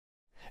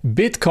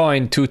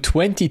Bitcoin to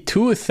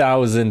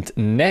 22,000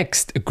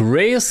 next.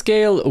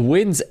 Grayscale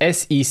wins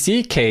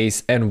SEC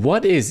case, and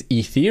what is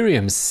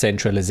Ethereum's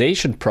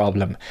centralization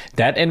problem?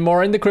 That and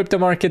more in the crypto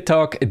market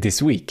talk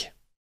this week.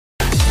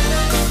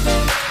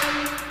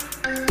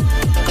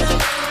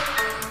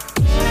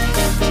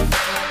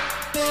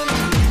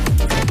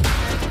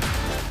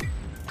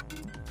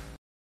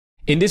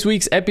 In this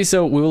week's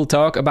episode, we will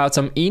talk about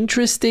some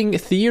interesting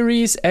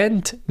theories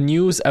and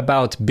news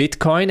about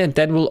Bitcoin, and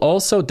then we'll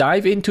also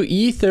dive into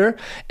Ether,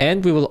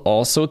 and we will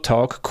also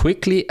talk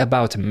quickly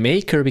about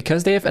Maker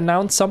because they have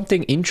announced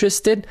something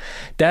interesting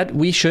that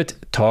we should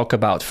talk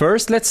about.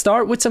 First, let's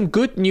start with some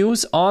good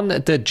news on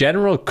the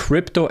general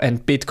crypto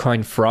and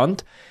Bitcoin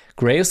front.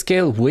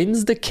 Grayscale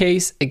wins the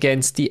case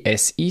against the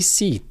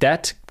SEC.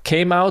 That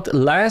came out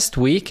last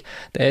week.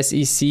 The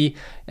SEC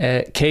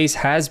case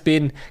has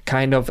been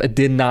kind of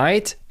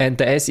denied, and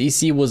the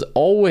SEC was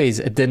always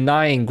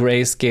denying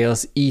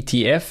Grayscale's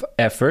ETF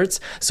efforts.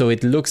 So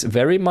it looks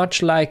very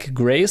much like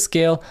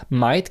Grayscale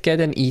might get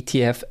an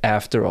ETF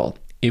after all.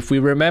 If we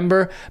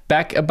remember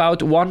back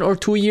about 1 or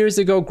 2 years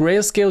ago,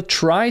 Grayscale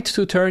tried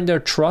to turn their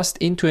trust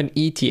into an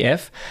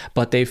ETF,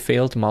 but they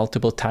failed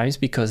multiple times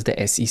because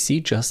the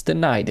SEC just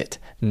denied it.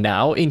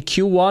 Now in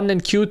Q1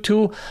 and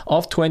Q2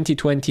 of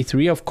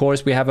 2023, of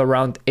course, we have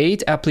around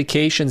 8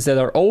 applications that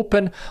are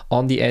open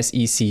on the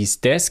SEC's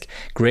desk.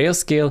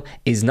 Grayscale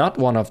is not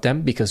one of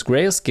them because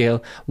Grayscale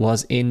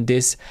was in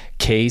this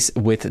case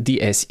with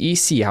the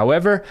SEC.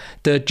 However,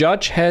 the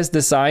judge has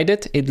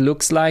decided it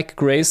looks like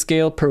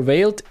Grayscale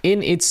prevailed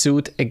in its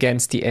suit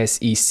against the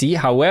SEC.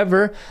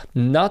 However,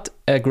 not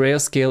a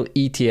Grayscale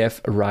ETF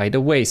right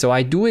away. So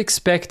I do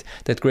expect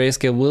that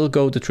Grayscale will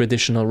go the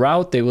traditional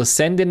route. They will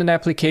send in an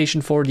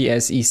application for the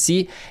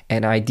SEC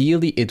and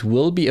ideally it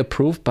will be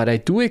approved, but I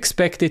do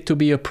expect it to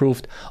be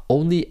approved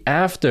only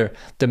after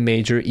the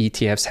major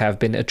ETFs have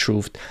been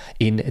approved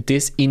in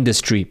this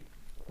industry.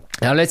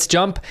 Now let's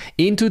jump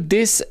into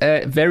this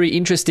very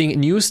interesting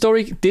news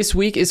story. This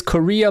week is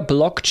Korea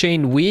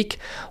Blockchain Week.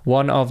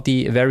 One of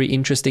the very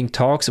interesting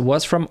talks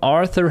was from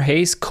Arthur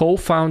Hayes,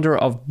 co-founder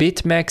of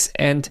BitMEX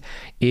and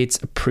its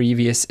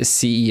previous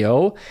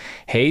CEO.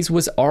 Hayes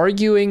was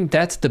arguing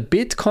that the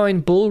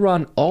Bitcoin bull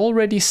run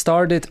already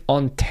started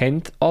on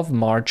 10th of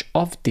March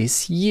of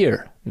this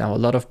year. Now, a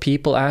lot of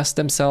people ask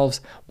themselves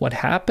what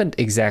happened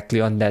exactly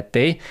on that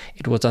day.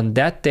 It was on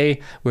that day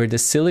where the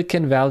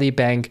Silicon Valley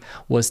Bank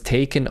was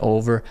taken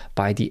over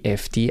by the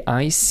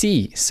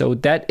FDIC. So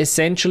that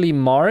essentially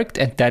marked,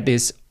 and that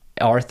is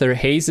Arthur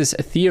Hayes'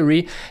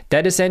 theory,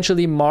 that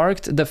essentially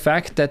marked the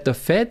fact that the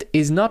Fed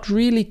is not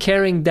really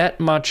caring that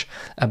much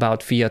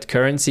about fiat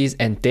currencies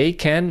and they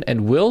can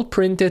and will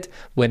print it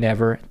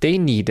whenever they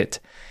need it.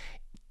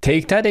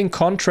 Take that in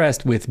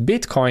contrast with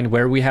Bitcoin,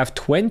 where we have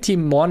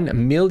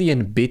 21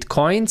 million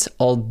Bitcoins,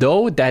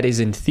 although that is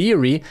in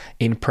theory.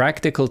 In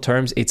practical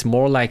terms, it's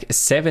more like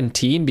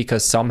 17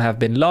 because some have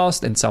been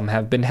lost and some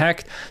have been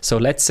hacked. So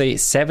let's say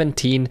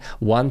 17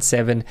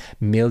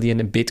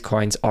 million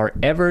Bitcoins are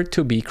ever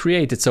to be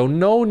created. So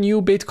no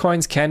new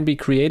Bitcoins can be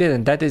created,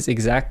 and that is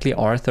exactly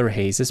Arthur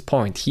Hayes'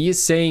 point. He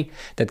is saying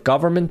that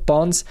government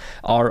bonds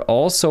are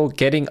also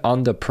getting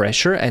under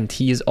pressure, and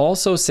he is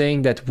also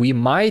saying that we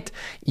might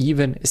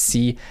even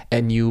see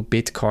a new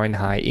Bitcoin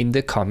high in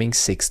the coming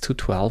 6 to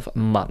 12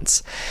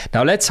 months.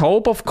 Now let's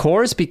hope, of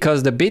course,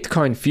 because the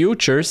Bitcoin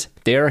futures,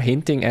 they're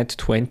hinting at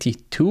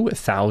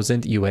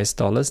 22,000 US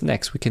dollars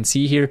next. We can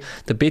see here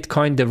the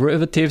Bitcoin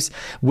derivatives,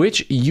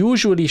 which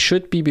usually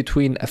should be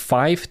between a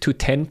 5 to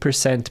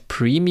 10%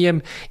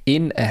 premium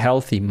in a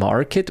healthy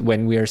market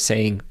when we are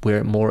saying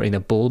we're more in a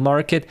bull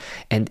market.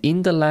 And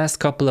in the last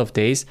couple of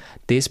days,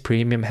 this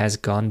premium has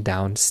gone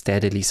down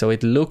steadily. So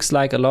it looks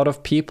like a lot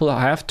of people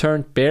have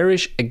turned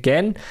bearish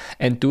again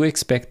and do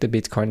expect the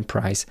Bitcoin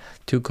price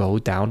to go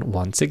down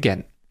once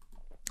again.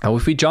 Now,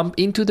 if we jump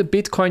into the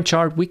Bitcoin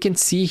chart, we can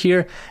see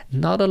here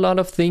not a lot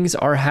of things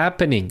are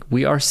happening.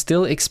 We are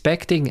still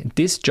expecting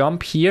this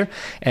jump here.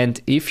 And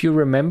if you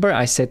remember,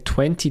 I said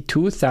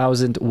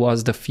 22,000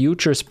 was the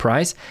futures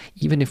price.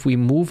 Even if we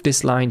move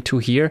this line to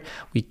here,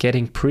 we're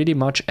getting pretty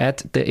much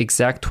at the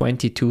exact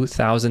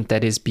 22,000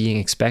 that is being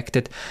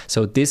expected.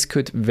 So this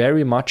could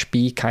very much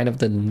be kind of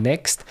the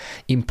next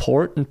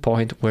important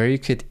point where you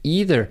could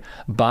either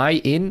buy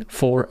in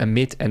for a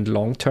mid and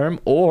long term,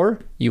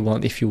 or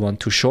if you want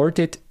to short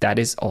it, that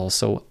is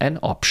also an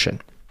option.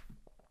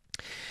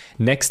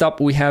 Next up,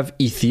 we have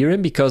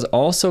Ethereum, because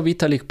also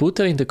Vitalik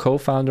Buterin, the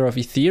co-founder of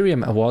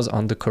Ethereum, was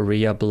on the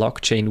Korea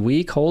Blockchain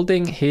Week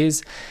holding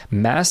his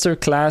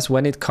masterclass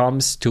when it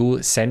comes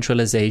to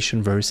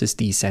centralization versus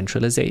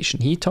decentralization.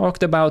 He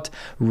talked about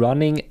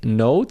running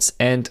nodes,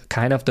 and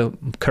kind of the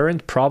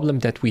current problem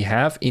that we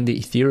have in the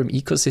Ethereum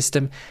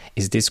ecosystem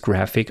is this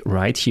graphic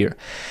right here.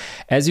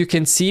 As you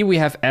can see, we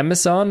have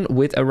Amazon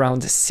with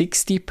around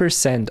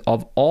 60%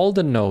 of all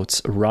the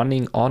nodes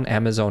running on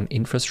Amazon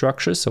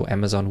infrastructure, so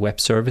Amazon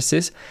Web Services.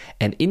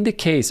 And in the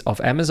case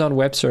of Amazon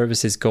Web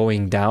Services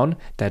going down,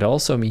 that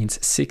also means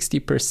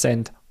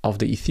 60% of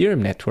the Ethereum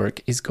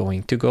network is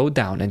going to go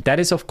down. And that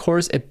is, of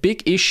course, a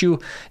big issue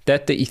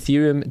that the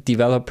Ethereum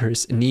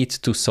developers need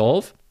to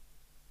solve.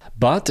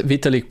 But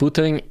Vitalik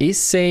Buterin is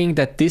saying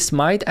that this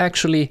might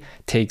actually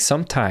take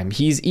some time.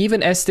 He's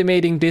even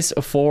estimating this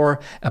for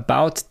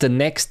about the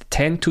next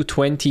 10 to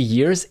 20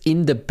 years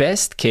in the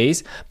best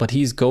case, but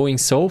he's going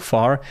so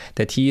far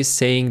that he is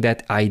saying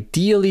that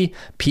ideally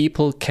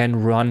people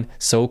can run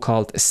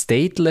so-called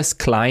stateless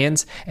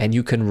clients and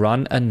you can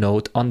run a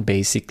node on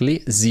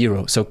basically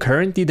zero. So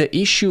currently the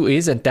issue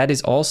is, and that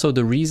is also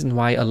the reason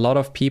why a lot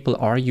of people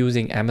are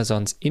using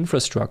Amazon's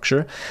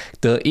infrastructure,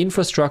 the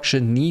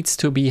infrastructure needs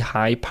to be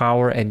high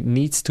power and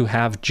needs to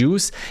have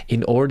juice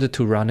in order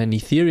to run an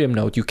Ethereum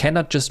node. You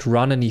cannot just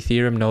run an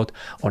Ethereum node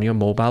on your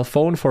mobile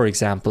phone, for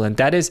example. And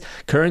that is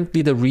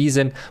currently the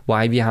reason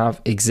why we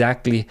have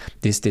exactly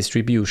this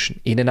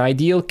distribution. In an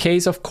ideal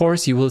case, of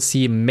course, you will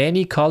see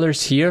many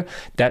colors here.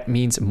 That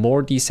means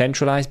more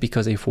decentralized,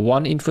 because if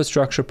one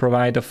infrastructure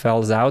provider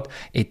falls out,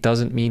 it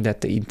doesn't mean that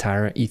the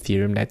entire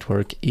Ethereum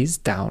network is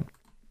down.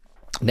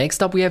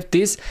 Next up, we have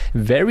this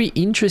very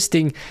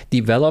interesting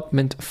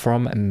development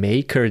from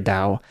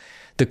MakerDAO.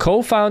 The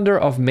co-founder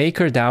of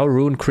MakerDAO,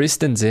 Rune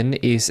Christensen,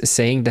 is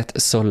saying that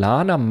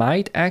Solana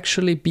might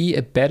actually be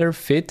a better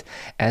fit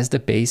as the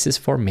basis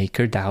for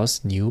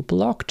MakerDAO's new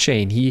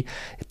blockchain. He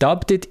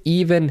dubbed it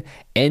even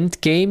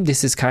Endgame.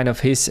 This is kind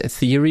of his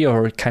theory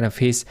or kind of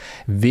his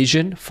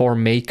vision for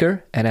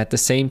Maker. And at the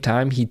same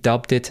time, he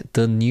dubbed it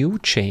the new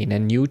chain,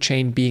 and new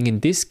chain being in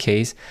this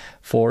case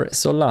for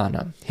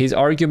Solana. His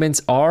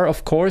arguments are,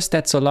 of course,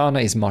 that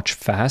Solana is much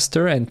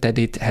faster and that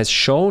it has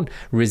shown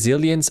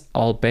resilience,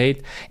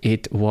 albeit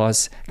it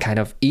was kind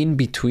of in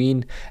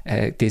between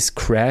this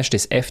crash,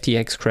 this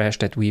FTX crash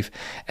that we've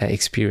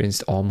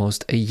experienced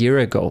almost a year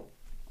ago.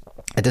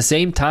 At the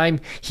same time,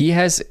 he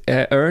has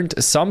earned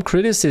some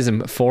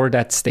criticism for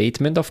that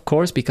statement, of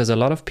course, because a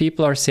lot of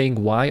people are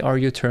saying, why are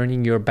you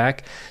turning your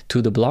back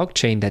to the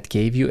blockchain that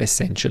gave you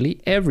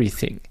essentially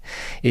everything?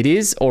 It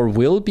is or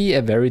will be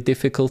a very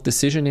difficult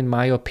decision, in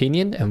my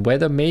opinion, and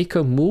whether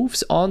Maker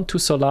moves on to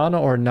Solana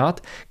or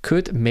not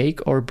could make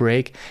or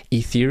break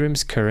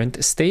Ethereum's current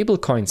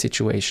stablecoin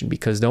situation,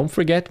 because don't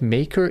forget,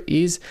 Maker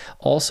is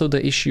also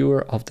the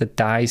issuer of the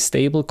DAI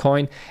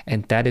stablecoin,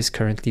 and that is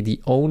currently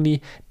the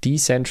only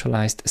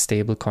decentralized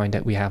stablecoin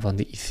that we have on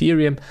the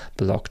Ethereum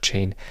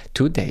blockchain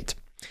to date.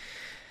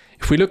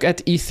 If we look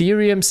at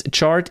Ethereum's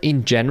chart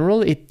in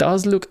general, it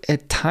does look a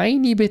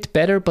tiny bit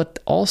better, but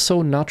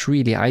also not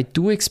really. I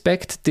do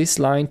expect this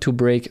line to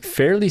break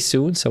fairly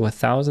soon, so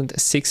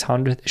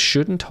 1,600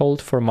 shouldn't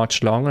hold for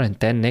much longer. And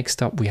then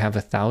next up, we have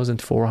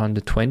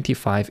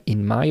 1,425,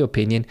 in my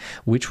opinion,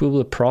 which we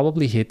will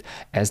probably hit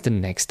as the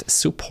next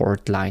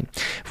support line.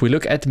 If we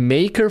look at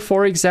Maker,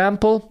 for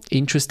example,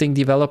 interesting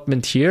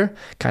development here,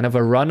 kind of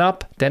a run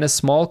up, then a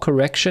small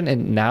correction.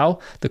 And now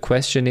the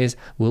question is,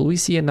 will we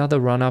see another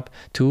run up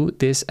to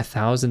this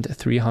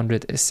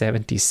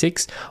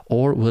 1,376,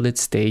 or will it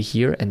stay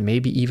here and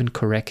maybe even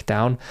correct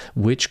down,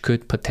 which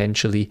could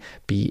potentially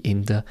be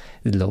in the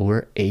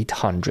lower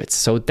 800s?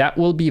 So that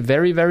will be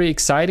very, very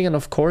exciting, and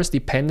of course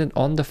dependent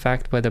on the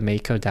fact whether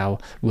MakerDAO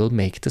will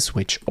make the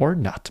switch or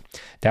not.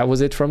 That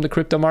was it from the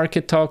Crypto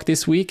Market Talk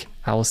this week.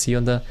 I will see you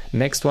on the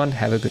next one.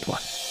 Have a good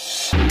one.